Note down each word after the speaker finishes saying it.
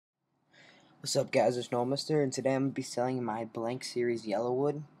What's up, guys? It's Mister, and today I'm going to be selling my blank series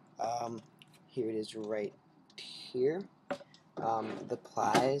Yellowwood. Here it is right here. The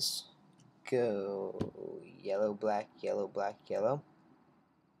plies go yellow, black, yellow, black, yellow.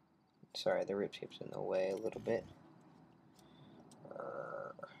 Sorry, the rip tape's in the way a little bit.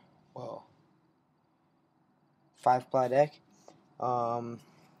 Whoa. 5-ply deck. I'll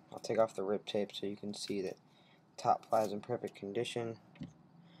take off the rip tape so you can see that top ply is in perfect condition.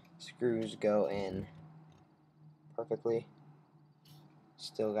 Screws go in perfectly.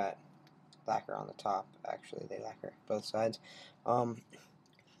 Still got lacquer on the top. Actually, they lacquer both sides.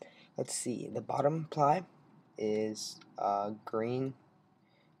 Let's see. The bottom ply is green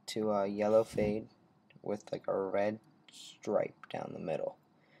to a yellow fade with like a red stripe down the middle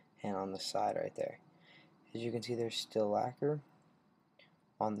and on the side right there. As you can see, there's still lacquer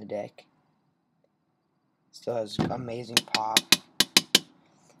on the deck. Still has amazing pop.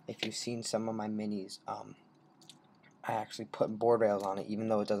 If you've seen some of my minis, I actually put board rails on it, even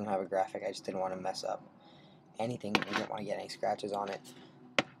though it doesn't have a graphic. I just didn't want to mess up anything. I didn't want to get any scratches on it.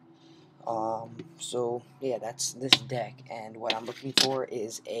 So yeah, that's this deck, and what I'm looking for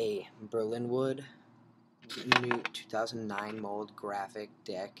is a berlinwood new 2009 mold graphic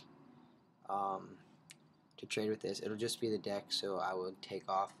deck. To trade with this, it'll just be the deck. So I would take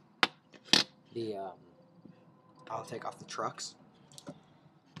off the I'll take off the trucks.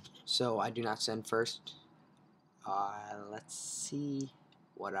 So I do not send first. Let's see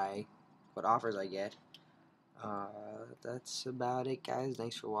what offers I get. That's about it, guys.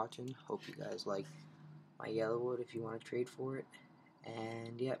 Thanks for watching. Hope you guys like my Yellowwood if you want to trade for it.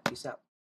 And yeah, peace out.